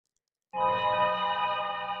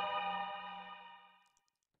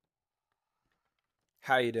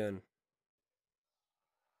How you doing?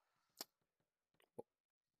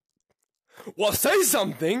 Well, say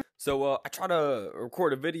something! So, I tried to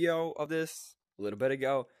record a video of this a little bit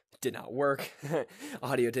ago. It did not work.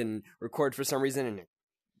 Audio didn't record for some reason, and it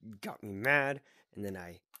got me mad. And then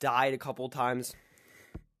I died a couple times.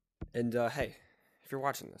 And, hey, if you're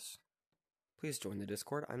watching this, please join the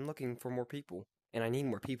Discord. I'm looking for more people, and I need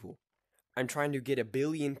more people. I'm trying to get 1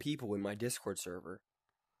 billion people in my Discord server.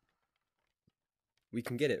 We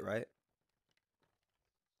can get it, right?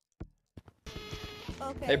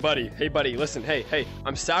 Okay. Hey buddy, listen, hey,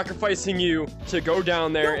 I'm sacrificing you to go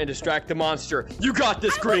down there and distract the monster. You got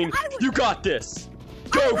this, Green! You got this!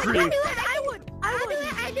 Go, Green!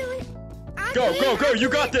 I do it. Go, you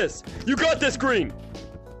got this! You got this, Green!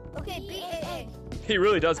 Okay, B-A-A. He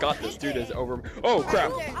really does got this, dude is over. Oh,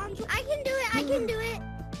 crap! I can do it.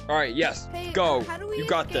 Alright, yes, go. You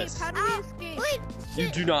got this. How do we escape? Wait, You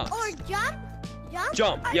do not. or jump?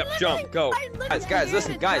 Jump, yep, jump, go. Guys,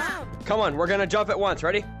 listen, guys. Come on, we're gonna jump at once,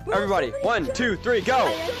 ready? Everybody, 1, 2, 3,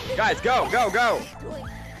 go! Guys, go! Guys, go!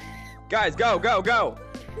 Guys, go!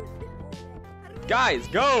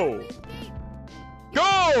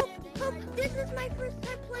 Go! This is my first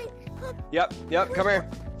time playing. Yep, come here.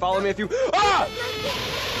 Follow me if you. Ah!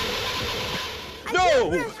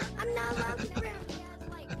 No! I'm not allowed to branch.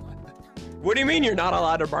 What do you mean you're not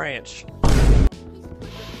allowed to branch?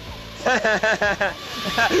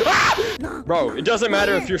 Bro, it doesn't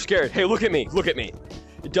matter if you're scared. Hey, look at me.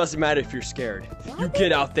 It doesn't matter if you're scared. You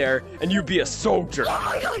get out there and you be a soldier.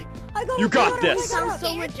 You got this. Sounds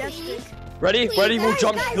so majestic. Ready? We'll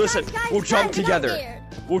jump. Guys, Listen, we'll jump together.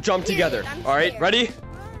 We'll jump together. All right, ready?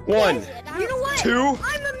 1, You know what? 2, I'm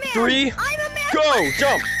a man. 3, I'm a man. go!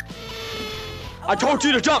 Jump! I told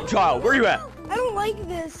you to jump, child. Where you at? I don't like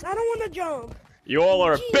this. I don't want to jump. You all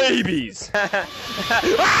are babies. I'm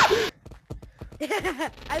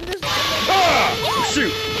just. Ah!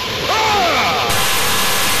 Shoot!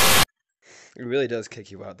 Ah! It really does kick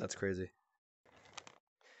you out. That's crazy.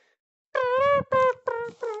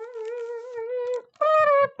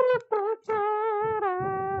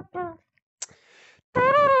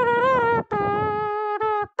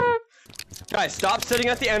 Guys, stop sitting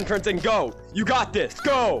at the entrance and go. You got this.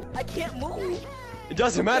 Go. I can't move. It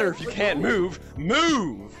doesn't matter if you can't move.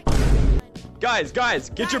 Move. Guys,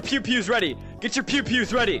 get your pew-pews ready. Get your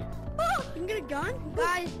pew-pews ready. Oh, you can get a gun?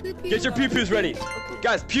 Guys, pew-pew. Get your pew-pews ready.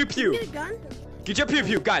 Guys, pew-pew. Get a gun? Get your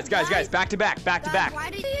pew-pew. Guys, back to back.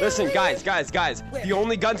 Listen, guys. The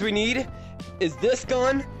only guns we need is this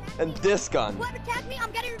gun and this gun. What? Attack me?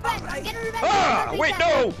 I'm getting revenge. Ah! Wait,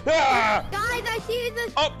 no! Ah! Guys, I see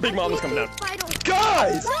this. Oh, Big Mama's coming down. Vital.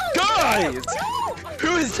 Guys! Guys! No!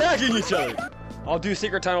 Who is attacking each other? I'll do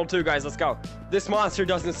Secret Tunnel too, guys. Let's go. This monster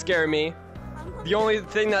doesn't scare me. The only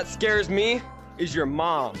thing that scares me is your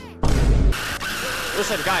mom.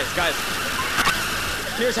 Listen, guys.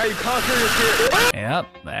 Here's how you conquer your fear. Yep,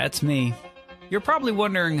 that's me. You're probably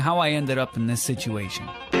wondering how I ended up in this situation.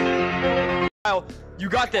 Kyle, you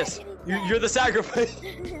got this. You're the sacrifice.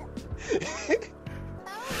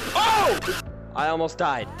 Oh! I almost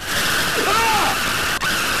died. Ah!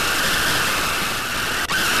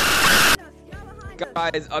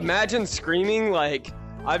 Guys, imagine screaming like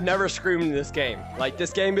I've never screamed in this game. Like,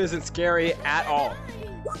 this game isn't scary at all.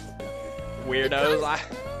 Weirdos.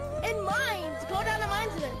 In mines. Go down the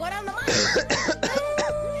mines with it. Go down the mines.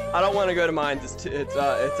 I don't want to go to mines.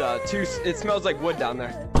 It smells like wood down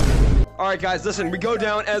there. All right, guys, listen. We go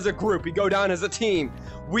down as a group. We go down as a team.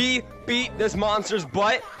 We beat this monster's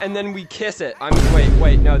butt, and then we kiss it. I mean,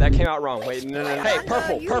 wait. No, that came out wrong. Wait, no. Hey,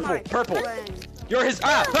 purple. You're his.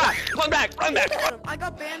 Run back. I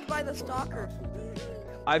got banned by the stalker.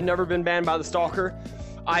 I've never been banned by the stalker.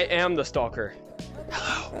 I am the stalker.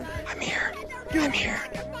 Hello, I'm here. I'm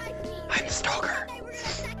the stalker.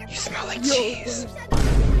 You smell like cheese.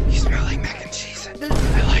 You smell like mac and cheese. I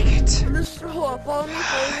like it. Follow me.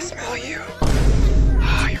 I smell you.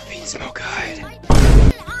 Your feet smell good.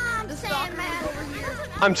 The stalker over here.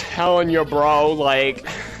 I'm telling you, bro, like...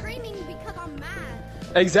 Screaming because I'm mad.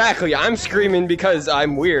 Exactly, I'm screaming because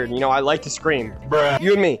I'm weird. You know, I like to scream. Bruh.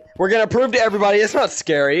 You and me. We're gonna prove to everybody it's not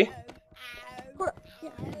scary.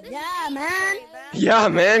 Yeah, man. Yeah,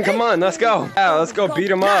 man, come on, let's go. Yeah, let's go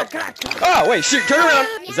beat him up. Oh, wait, shoot, turn around.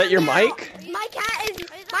 Is that your mic? My cat is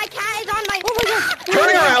on my. Oh my god. Turn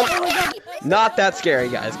around. Not that scary,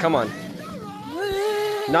 guys, come on.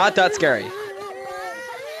 Not that scary.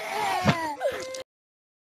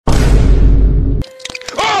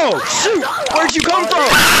 Oh, shoot, where'd you come from?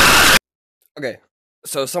 Okay,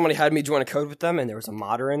 so somebody had me join a code with them, and there was a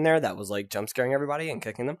modder in there that was like jump scaring everybody and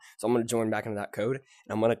kicking them. So I'm gonna join back into that code,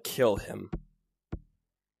 and I'm gonna kill him.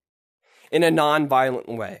 in a non-violent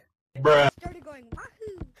way. Started going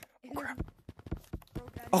wahoo. And Crap. then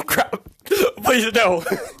broke out. Oh crap! Please no!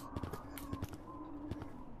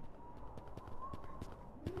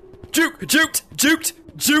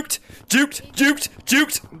 Juked.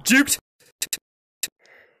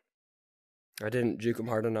 I didn't juke him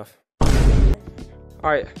hard enough.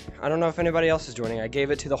 Alright, I don't know if anybody else is joining. I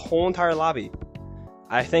gave it to the whole entire lobby.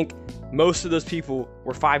 I think most of those people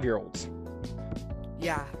were 5-year-olds.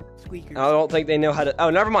 Yeah, squeakers. I don't think they know how to. Oh,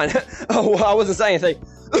 never mind. Oh, I wasn't saying anything.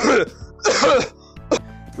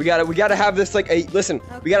 we gotta have this like a. Listen,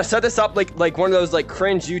 we gotta set this up like one of those like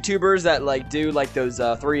cringe YouTubers that like do like those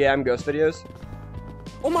 3am ghost videos.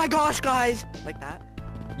 Oh my gosh, guys! Like that?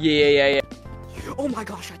 Yeah. Oh my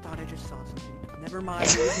gosh, I thought I just saw something. Never mind,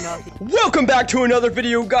 it was nothing. Welcome back to another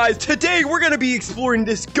video, guys. Today we're gonna be exploring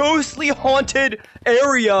this ghostly haunted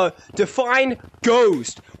area to find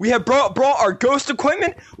ghosts. We have brought our ghost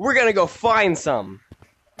equipment. We're gonna go find some.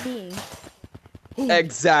 Me.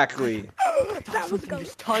 Exactly. Something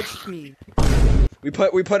just touched me. We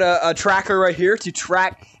put a tracker right here to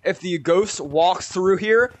track if the ghost walks through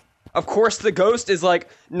here. Of course, the ghost is like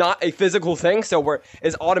not a physical thing, so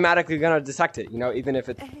is automatically gonna detect it. You know, even if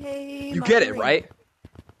it. Hey, You get it, right?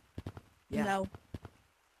 Yeah. No.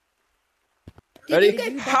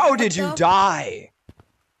 Ready? How did you die?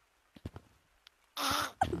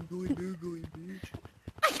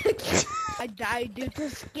 I died due to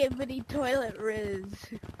skibbity toilet riz.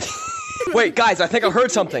 Wait, guys, I think I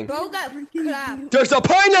heard something. Bro got crap. There's a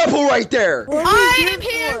pineapple right there. I am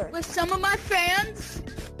here with some of my fans.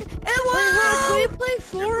 And can we play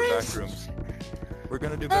Forest? Backrooms. We're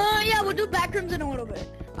gonna do Yeah, we'll do backrooms in a little bit.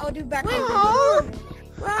 I'll do backrooms.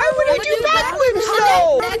 I want to do backrooms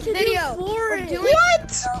though. Next video. We're doing,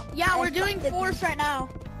 What? yeah, we're doing Forest right now.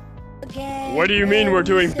 Again. What do you mean we're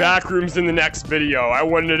doing backrooms in the next video? I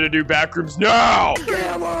wanted to do backrooms now.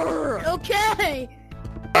 Okay.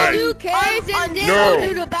 Hey. Do caves and then No. we'll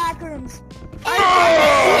do the backrooms.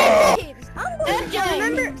 Oh. MJ,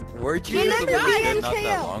 remember? Weren't you Remember the being kid not KO?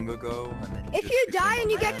 that long ago? And then If you die and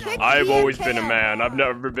you get kicked, I've be always in been a KO. man. I've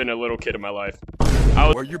never been a little kid in my life.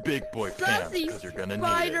 wear your big boy pants Sassy because you're gonna need it.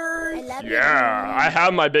 spiders. I love Yeah, I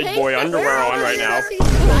have my big boy underwear on right now.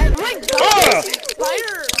 Oh my God. Ah!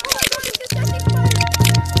 Spider.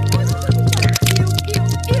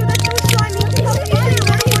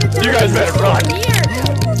 You guys better run.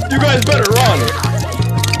 You guys better run.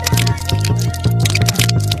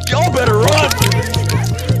 Y'all better run.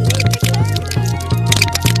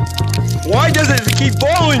 Why does it keep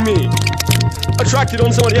following me? Attracted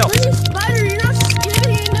on somebody else. Spider, you're not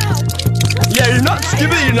skinny enough. Yeah, you're not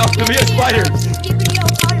skibbity enough to be a spider. Skibbity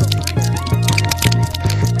Ohio.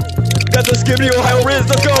 That's a skibbity Ohio Riz.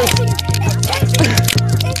 Let's go.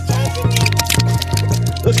 It's chasing me.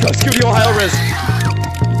 Let's go, skibbity Ohio Riz.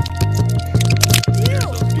 Ew.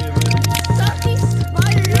 Sucky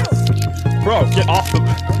spider. Ew. Bro, get off the.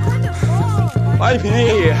 Kind of wrong. Why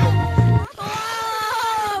me? Oh.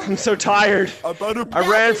 I'm so tired. I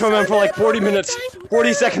ran from him for like 40 minutes,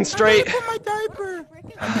 40 seconds straight. My diaper.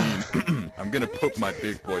 I'm gonna poop my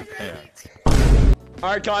big boy pants.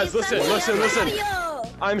 Alright guys, listen.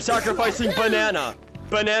 I'm sacrificing Banana.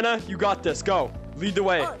 Banana, you got this. Go. Lead the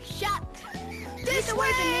way. Oh, shut. This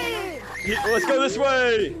way. Let's go this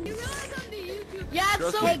way. Yeah,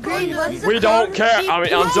 it's so green. We don't care. I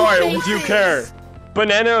mean, I'm sorry, we do care.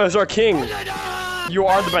 Banana is our king. You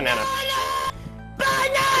are the banana.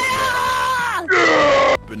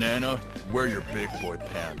 Banana, wear your big boy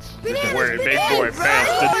pants. Wear your big boy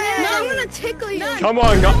pants. No, I'm gonna tickle you. Come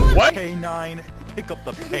on, what? K9, pick up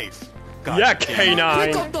the pace. Yeah, damn it.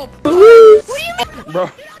 K9. What do you mean? Bro.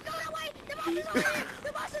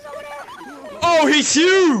 Oh, he's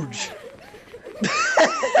huge!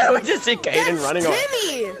 We just see Kaden running off.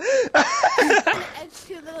 Timmy! Edge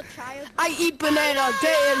to little child. I eat banana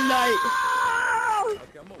day and night.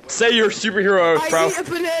 Say your superhero oath, I bro. eat a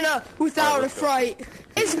banana without a fright.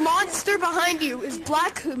 His monster behind you is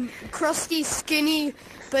black, crusty, skinny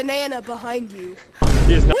banana behind you.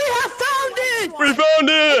 He is not. We have found it! We found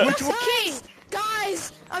it! It's a key!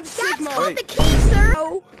 Guys, I'm Sigma. That's called the key, sir.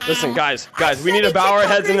 Oh. Listen, guys, we need to bow our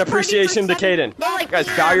heads in appreciation to Kaden. Guys,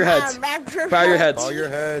 bow your heads. Bow your heads. Bow your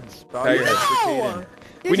heads. Bow your your heads. No!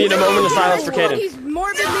 We need a moment of silence for Kaden. He's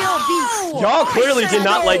morbidly obese. Y'all clearly did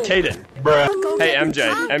not like Kaden. Go Hey, get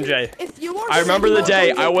MJ. If you are I remember the Sigma,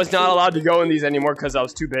 day go I get was not allowed to go in these anymore because I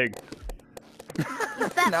was too big.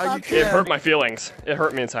 Now you It can. hurt my feelings. It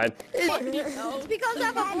hurt me inside. It's because I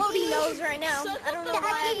have a bloody nose right now. I don't know why I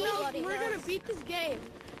have a bloody We're gonna nose. beat this game.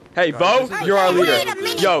 Hey, Bo, you're our leader. Wait a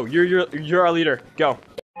minute. Yo, you're our leader. Go.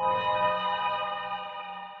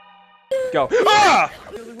 Go. Ah!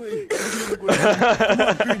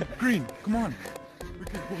 Green, come on. We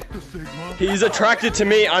can work the Sigma. He's attracted to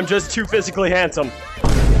me. I'm just too physically handsome.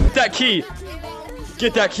 Get that key.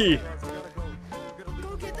 Get that key.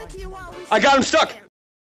 I got him stuck.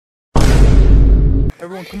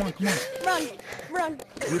 Everyone, come on. Run.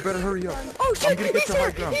 We better hurry up. Oh shit, I'm gonna get to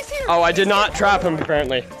high ground. he's here. Oh, I did not trap him,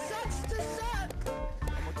 apparently.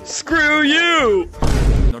 Screw you!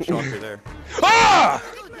 No shocker there. Ah!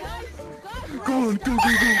 Go on, go.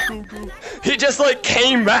 He just, like,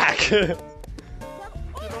 came back.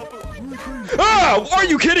 Ah! Are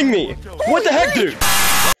you kidding me? What the heck, dude?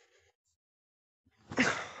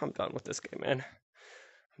 I'm done with this game, man.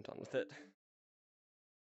 I'm done with it.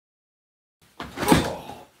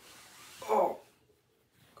 Oh,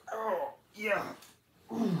 yeah.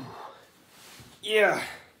 Yeah.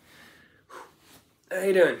 How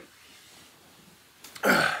you doing?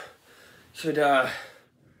 Should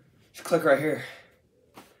click right here.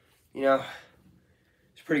 You know,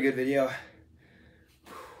 it's a pretty good video.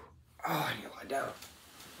 Oh, I need to lie down.